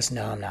doing this.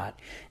 No, I'm not.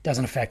 It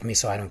doesn't affect me,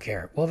 so I don't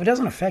care. Well, if it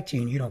doesn't affect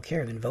you and you don't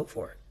care, then vote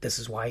for it. This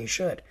is why you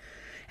should.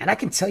 And I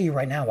can tell you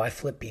right now why I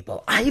flip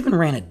people. I even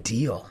ran a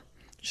deal,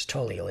 which is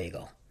totally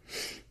illegal.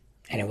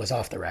 And it was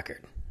off the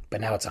record. But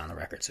now it's on the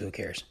record, so who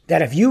cares?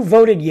 That if you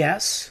voted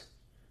yes,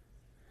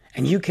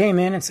 and you came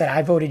in and said,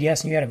 I voted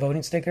yes, and you had a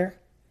voting sticker,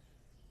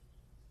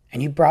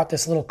 and you brought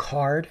this little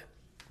card,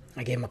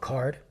 I gave him a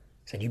card,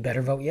 said, you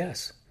better vote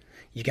yes.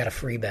 You got a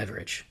free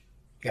beverage.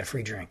 You got a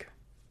free drink.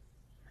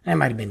 And it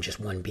might have been just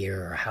one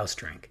beer or a house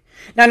drink.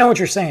 Now, I know what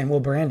you're saying. Well,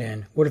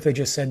 Brandon, what if they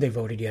just said they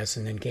voted yes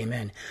and then came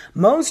in?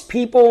 Most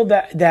people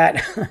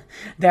that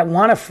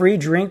want a free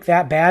drink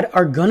that bad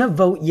are going to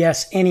vote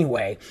yes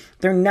anyway.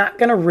 They're not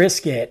going to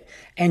risk it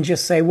and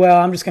just say,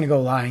 well, I'm just going to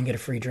go lie and get a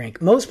free drink.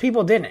 Most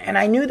people didn't. And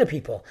I knew the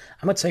people.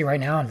 I'm going to tell you right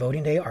now, on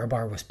voting day, our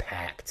bar was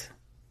packed.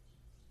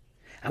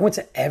 I went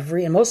to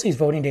and most of these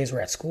voting days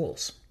were at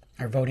schools.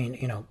 Or voting,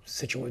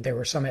 there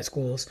were some at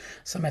schools,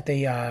 some at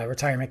the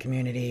retirement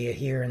community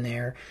here and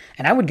there.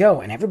 And I would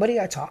go, and everybody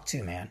I talked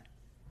to, man,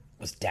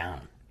 was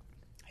down.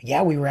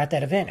 Yeah, we were at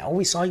that event. Oh,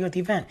 we saw you at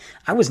the event.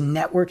 I was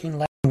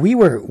networking. We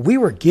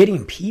were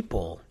getting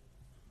people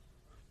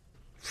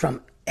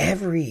from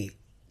every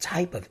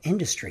type of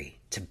industry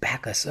to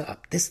back us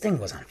up. This thing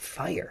was on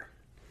fire.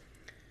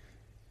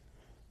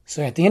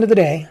 So at the end of the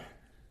day,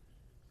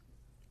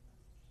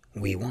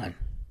 we won.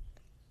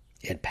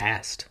 It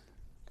passed.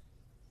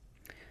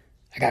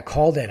 I got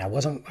called in. I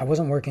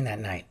wasn't working that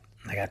night.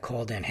 I got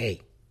called in.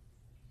 Hey,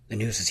 the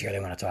news is here. They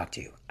want to talk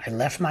to you. I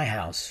left my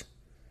house,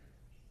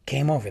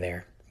 came over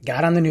there,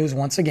 got on the news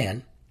once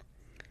again,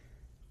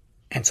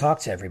 and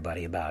talked to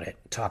everybody about it.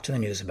 Talked to the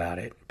news about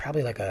it.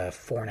 Probably like a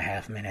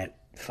 4.5 minute,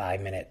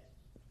 5 minute,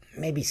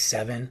 maybe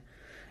 7.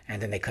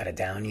 And then they cut it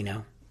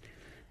down,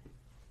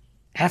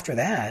 After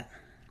that,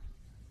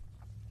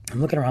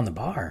 I'm looking around the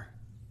bar,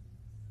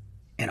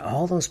 and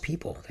all those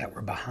people that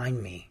were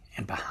behind me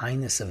and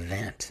behind this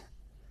event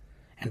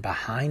and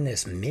behind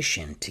this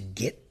mission to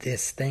get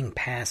this thing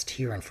passed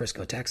here in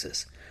Frisco,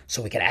 Texas,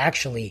 so we could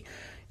actually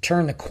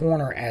turned the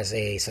corner as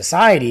a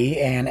society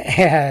and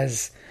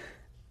as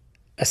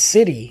a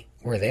city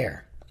were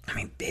there. I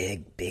mean,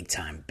 big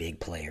time, big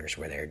players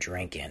were there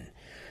drinking.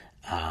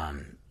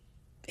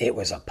 It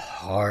was a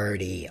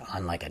party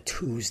on like a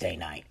Tuesday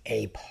night,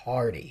 a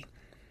party.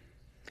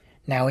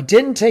 Now, it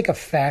didn't take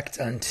effect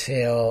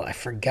until, I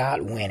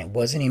forgot when. It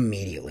wasn't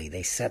immediately.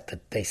 They set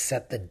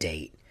the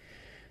date,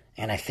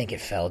 and I think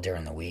it fell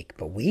during the week.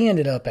 But we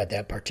ended up at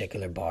that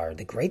particular bar.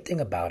 The great thing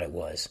about it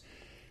was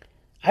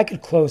I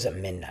could close at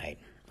midnight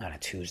on a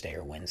Tuesday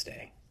or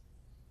Wednesday.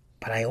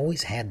 But I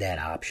always had that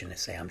option to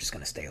say, I'm just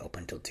going to stay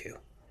open till 2.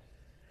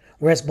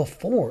 Whereas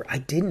before, I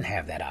didn't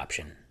have that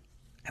option.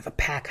 I have a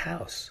packed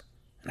house,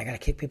 and I got to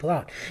kick people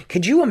out.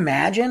 Could you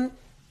imagine?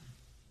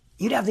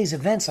 You'd have these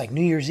events like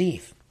New Year's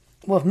Eve.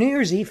 Well, if New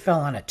Year's Eve fell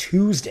on a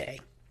Tuesday,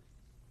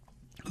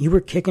 you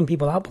were kicking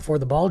people out before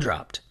the ball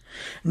dropped.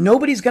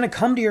 Nobody's going to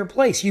come to your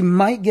place. You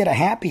might get a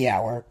happy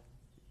hour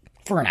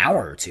for an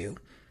hour or two.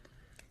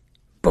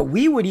 But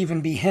we would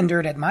even be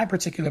hindered at my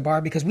particular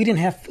bar because we didn't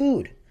have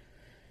food.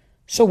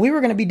 So we were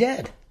going to be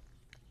dead.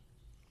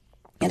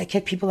 And to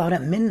kick people out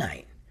at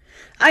midnight.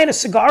 I had a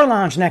cigar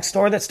lounge next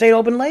door that stayed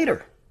open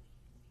later.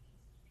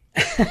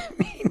 I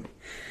mean,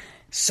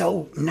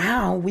 so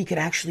now we could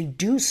actually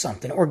do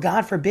something. Or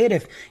God forbid,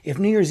 if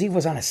New Year's Eve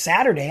was on a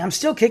Saturday, I'm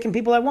still kicking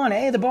people at 1.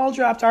 Hey, the ball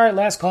dropped. All right,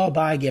 last call.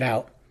 Bye. Get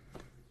out.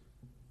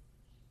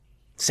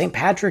 St.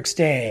 Patrick's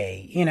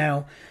Day,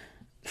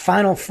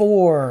 Final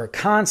Four,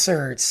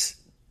 concerts.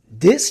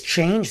 This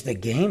changed the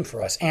game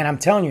for us. And I'm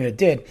telling you, it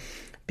did.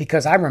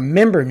 Because I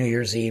remember New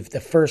Year's Eve, the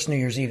first New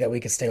Year's Eve that we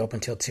could stay open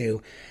till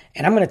 2.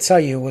 And I'm going to tell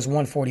you, it was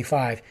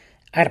 1:45.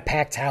 I had a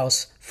packed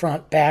house,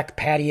 front, back,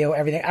 patio,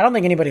 everything. I don't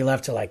think anybody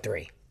left till like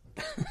 3.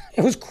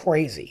 It was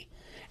crazy.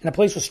 And the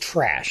place was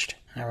trashed.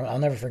 I'll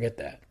never forget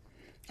that.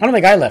 I don't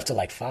think I left till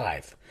like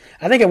 5.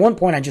 I think at one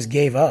point I just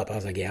gave up. I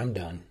was like, yeah, I'm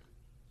done.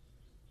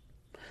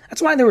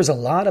 That's why there was a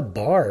lot of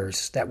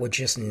bars that would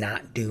just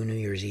not do New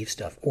Year's Eve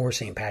stuff or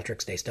St.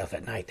 Patrick's Day stuff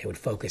at night. They would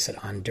focus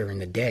it on during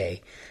the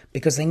day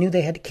because they knew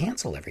they had to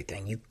cancel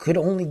everything. You could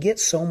only get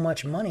so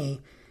much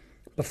money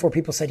before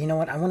people said, you know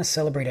what, I want to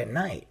celebrate at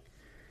night.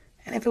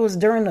 And if it was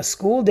during a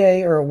school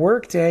day or a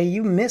work day,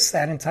 you miss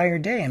that entire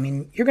day. I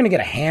mean, you're going to get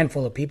a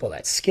handful of people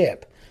that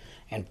skip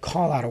and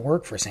call out of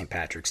work for St.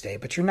 Patrick's Day,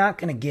 but you're not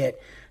going to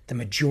get the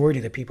majority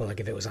of the people like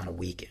if it was on a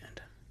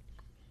weekend.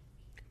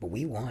 But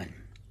we won.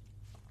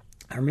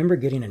 I remember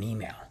getting an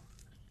email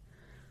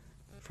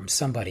from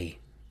somebody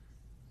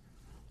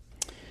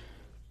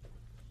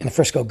in the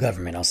Frisco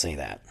government, I'll say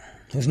that,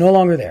 who's no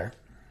longer there,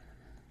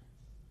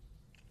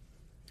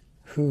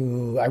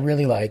 who I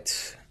really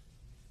liked.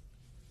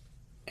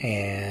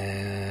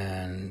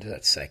 And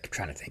that's, I'm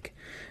trying to think.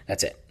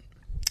 That's it.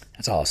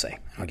 That's all I'll say.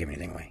 I don't give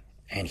anything away.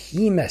 And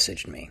he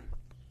messaged me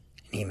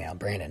an email.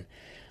 Brandon,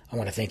 I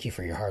want to thank you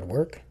for your hard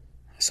work.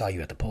 I saw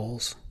you at the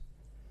polls.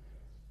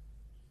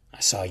 I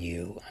saw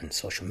you on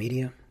social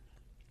media.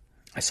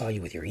 I saw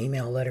you with your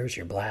email letters,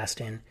 your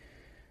blasting.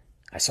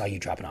 I saw you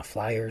dropping off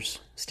flyers,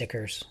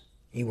 stickers.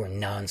 You were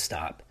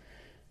nonstop.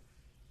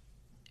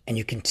 And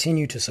you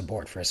continue to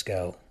support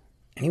Frisco.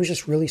 And he was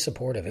just really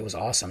supportive. It was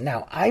awesome.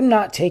 Now, I'm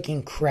not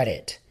taking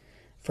credit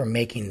for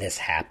making this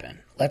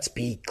happen. Let's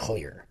be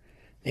clear.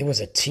 It was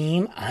a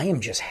team I am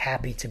just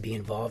happy to be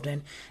involved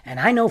in. And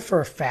I know for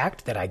a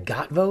fact that I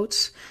got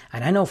votes.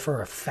 And I know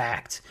for a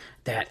fact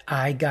that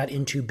I got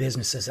into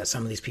businesses that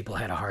some of these people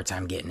had a hard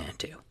time getting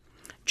into.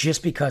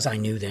 Just because I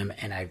knew them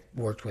and I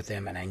worked with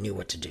them and I knew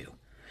what to do.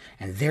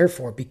 And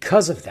therefore,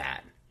 because of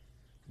that,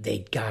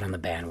 they got on the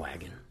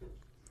bandwagon.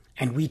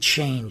 And we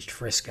changed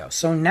Frisco.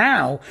 So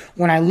now,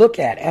 when I look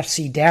at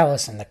FC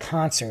Dallas and the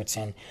concerts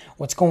and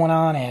what's going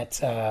on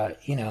at,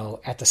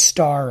 at the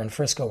Star in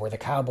Frisco where the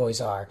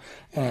Cowboys are,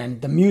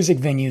 and the music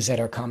venues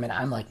that are coming,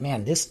 I'm like,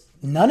 man,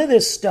 none of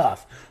this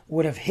stuff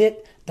would have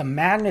hit the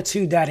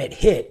magnitude that it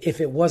hit if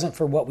it wasn't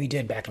for what we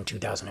did back in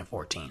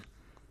 2014.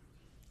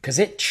 Because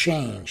it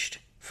changed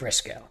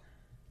Frisco.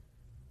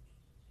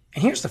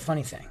 And here's the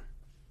funny thing.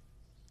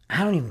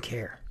 I don't even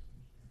care.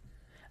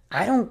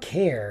 I don't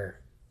care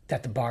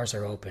that the bars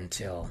are open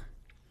till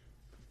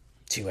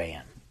 2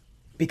 a.m.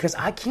 Because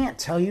I can't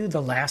tell you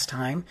the last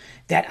time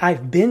that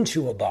I've been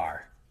to a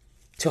bar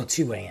till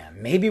 2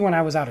 a.m. Maybe when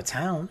I was out of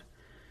town.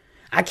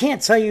 I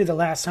can't tell you the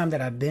last time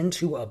that I've been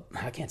to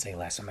I can't say the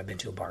last time I've been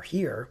to a bar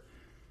here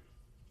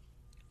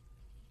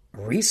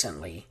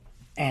recently,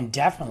 and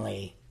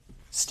definitely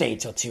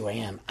stayed till 2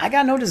 a.m. I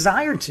got no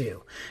desire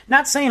to.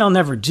 Not saying I'll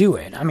never do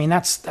it. I mean,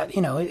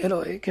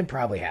 it could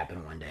probably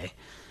happen one day.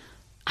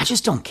 I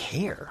just don't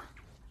care.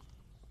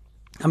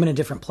 I'm in a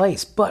different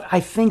place, but I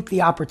think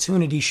the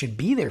opportunity should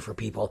be there for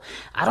people.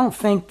 I don't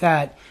think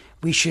that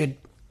we should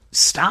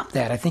stop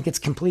that. I think it's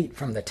complete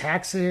from the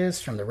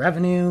taxes, from the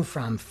revenue,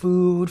 from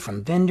food,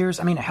 from vendors.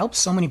 I mean, it helps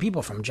so many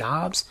people from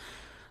jobs.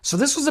 So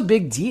this was a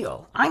big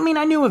deal. I mean,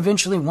 I knew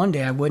eventually one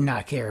day I would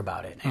not care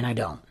about it, and I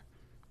don't.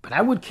 But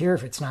I would care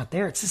if it's not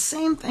there. It's the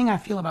same thing I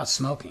feel about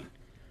smoking.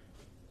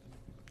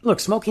 Look,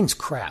 smoking's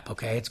crap,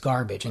 okay? It's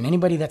garbage. And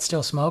anybody that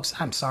still smokes,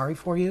 I'm sorry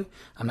for you.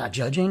 I'm not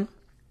judging.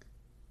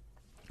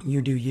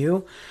 You do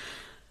you.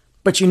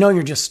 But you know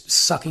you're just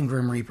sucking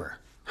Grim Reaper.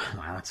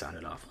 Wow, that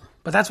sounded awful.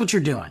 But that's what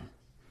you're doing.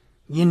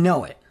 You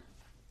know it.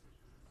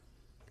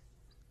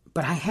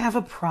 But I have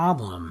a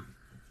problem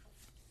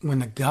when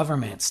the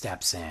government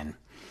steps in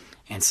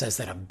and says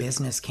that a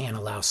business can't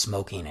allow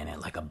smoking in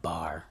it, like a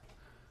bar,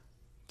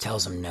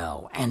 tells them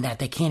no, and that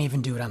they can't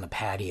even do it on the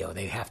patio.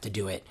 They have to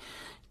do it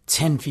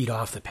 10 feet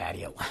off the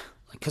patio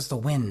because the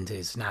wind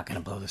is not going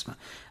to blow the smoke.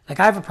 Like,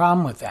 I have a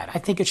problem with that. I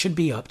think it should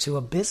be up to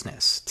a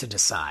business to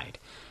decide.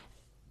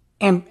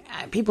 And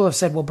people have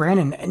said, well,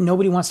 Brandon,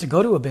 nobody wants to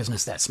go to a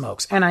business that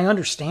smokes. And I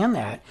understand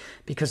that,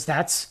 because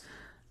that's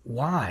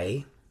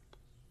why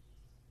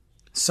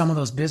some of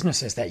those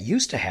businesses that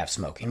used to have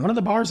smoking, one of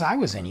the bars I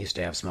was in used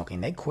to have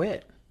smoking, they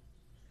quit.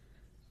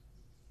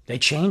 They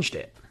changed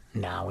it.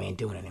 No, we ain't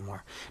doing it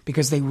anymore.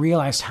 Because they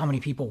realized how many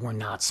people were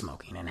not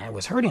smoking and it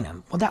was hurting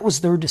them. Well, that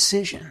was their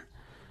decision.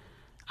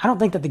 I don't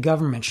think that the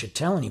government should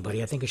tell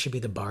anybody. I think it should be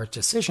the bar's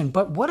decision.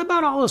 But what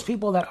about all those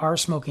people that are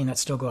smoking that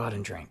still go out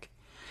and drink?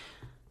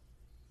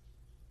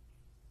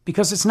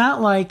 Because it's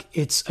not like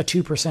it's a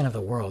 2% of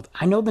the world.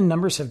 I know the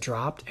numbers have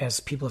dropped as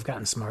people have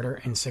gotten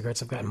smarter and cigarettes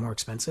have gotten more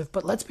expensive.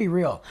 But let's be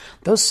real.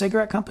 Those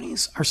cigarette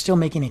companies are still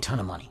making a ton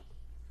of money.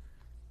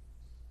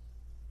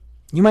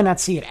 You might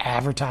not see it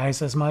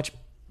advertised as much,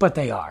 but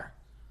they are.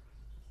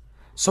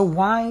 So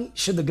why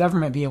should the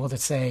government be able to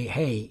say,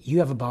 hey, you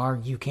have a bar,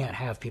 you can't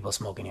have people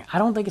smoking here? I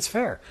don't think it's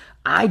fair.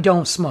 I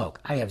don't smoke.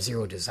 I have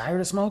zero desire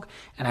to smoke,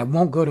 and I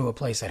won't go to a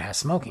place that has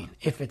smoking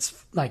if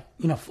it's like,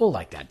 full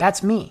like that.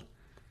 That's me.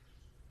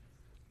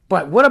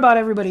 But what about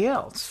everybody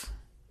else?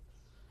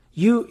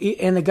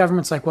 And the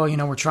government's like, well,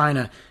 we're trying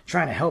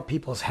to help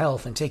people's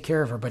health and take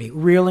care of everybody.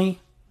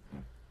 Really?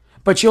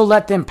 But you'll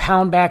let them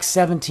pound back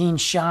 17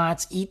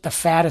 shots, eat the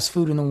fattest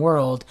food in the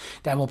world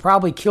that will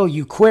probably kill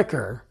you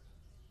quicker.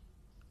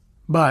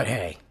 But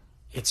hey,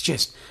 it's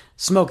just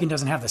smoking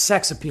doesn't have the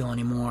sex appeal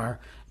anymore.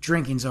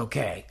 Drinking's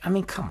okay. I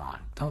mean, come on.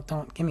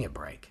 Don't give me a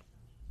break.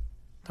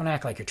 Don't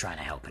act like you're trying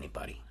to help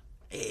anybody.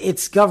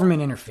 It's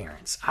government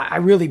interference. I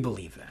really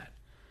believe that.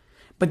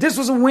 But this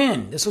was a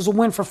win. This was a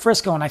win for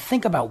Frisco. And I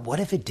think about, what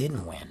if it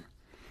didn't win?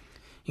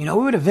 We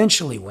would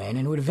eventually win,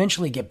 and it would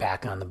eventually get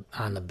back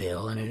on the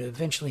bill, and it would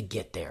eventually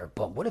get there.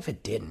 But what if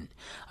it didn't?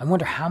 I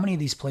wonder how many of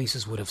these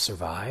places would have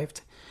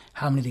survived,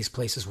 how many of these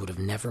places would have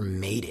never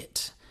made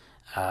it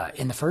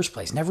in the first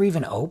place, never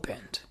even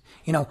opened.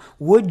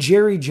 Would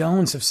Jerry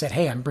Jones have said,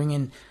 hey, I'm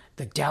bringing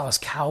the Dallas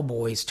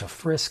Cowboys to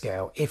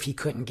Frisco if he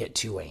couldn't get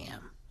 2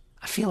 a.m.?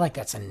 I feel like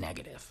that's a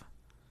negative.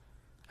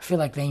 I feel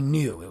like they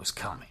knew it was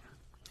coming,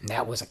 and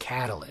that was a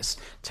catalyst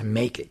to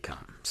make it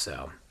come.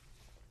 So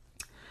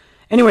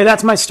anyway,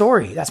 that's my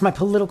story. That's my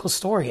political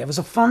story. It was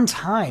a fun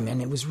time,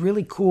 and it was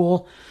really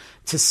cool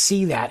to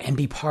see that and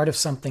be part of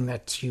something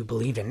that you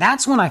believe in.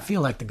 That's when I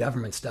feel like the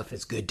government stuff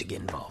is good to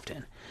get involved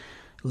in.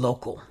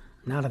 Local,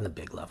 not on the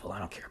big level. I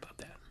don't care about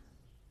that.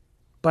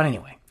 But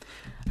anyway,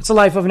 it's a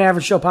Life of an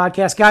Average Joe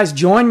podcast. Guys,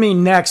 join me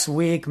next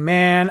week.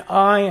 Man,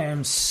 I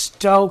am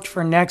stoked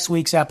for next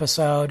week's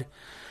episode.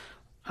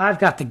 I've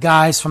got the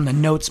guys from the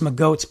Notes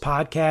McGoats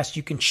podcast.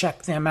 You can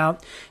check them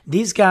out.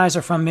 These guys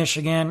are from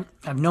Michigan.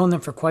 I've known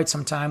them for quite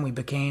some time. We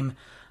became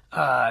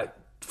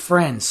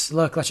friends.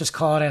 Look, let's just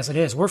call it as it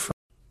is. We're friends.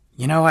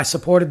 I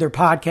supported their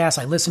podcast.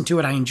 I listened to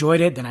it. I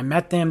enjoyed it. Then I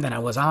met them. Then I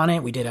was on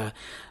it. We did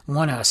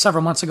one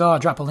several months ago. I'll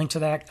drop a link to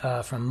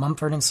that from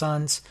Mumford &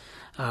 Sons,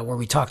 where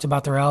we talked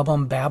about their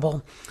album,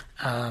 Babel.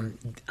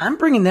 I'm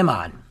bringing them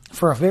on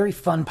for a very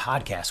fun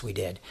podcast we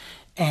did.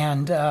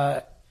 And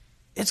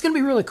it's going to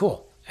be really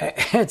cool.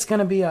 It's going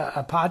to be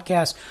a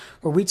podcast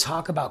where we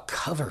talk about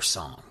cover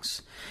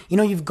songs.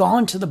 You've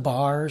gone to the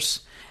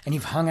bars and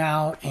you've hung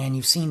out and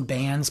you've seen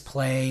bands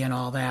play and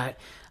all that.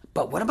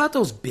 But what about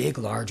those big,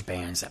 large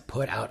bands that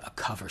put out a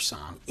cover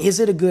song? Is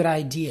it a good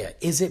idea?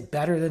 Is it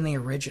better than the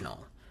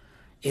original?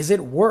 Is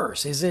it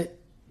worse? Is it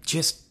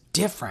just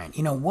different?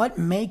 What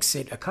makes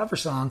it a cover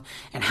song,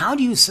 and how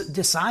do you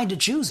decide to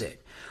choose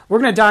it? We're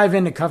going to dive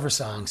into cover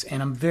songs,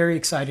 and I'm very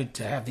excited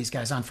to have these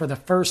guys on for the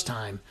first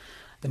time.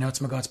 The Notes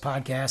McGoats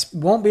podcast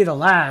won't be the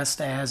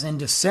last, as in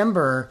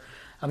December,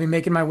 I'll be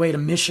making my way to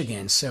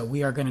Michigan, so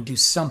we are going to do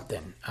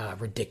something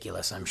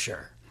ridiculous, I'm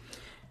sure.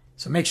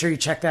 So make sure you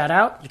check that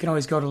out. You can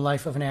always go to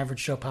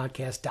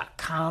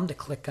lifeofanaveragejoepodcast.com to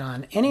click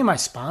on any of my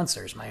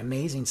sponsors, my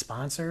amazing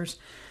sponsors.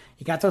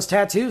 You got those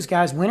tattoos,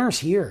 guys. Winter's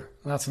here.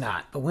 Well, it's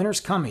not, but winter's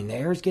coming. The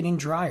air is getting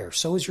drier.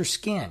 So is your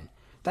skin.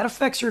 That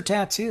affects your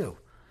tattoo.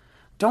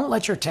 Don't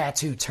let your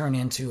tattoo turn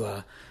into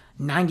a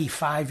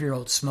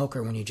 95-year-old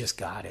smoker when you just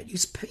got it.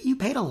 You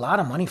paid a lot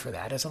of money for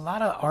that. There's a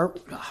lot of art,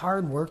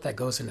 hard work that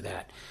goes into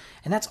that.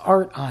 And that's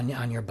art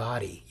on your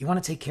body. You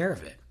want to take care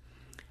of it.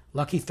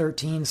 Lucky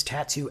 13's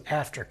Tattoo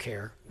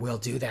Aftercare will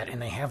do that,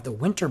 and they have the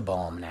winter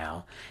balm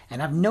now.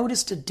 And I've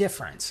noticed a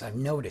difference.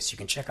 You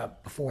can check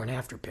out before and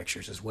after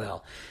pictures as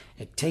well.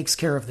 It takes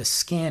care of the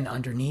skin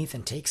underneath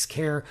and takes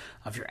care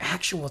of your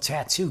actual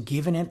tattoo,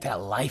 giving it that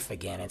life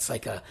again. It's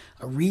like a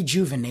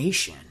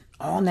rejuvenation,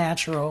 all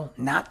natural,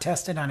 not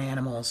tested on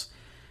animals.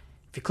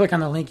 If you click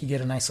on the link, you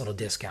get a nice little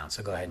discount,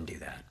 so go ahead and do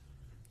that.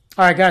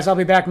 All right, guys, I'll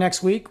be back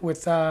next week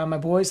with my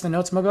boys, the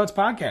Notes Mo Goats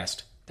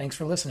podcast. Thanks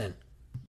for listening.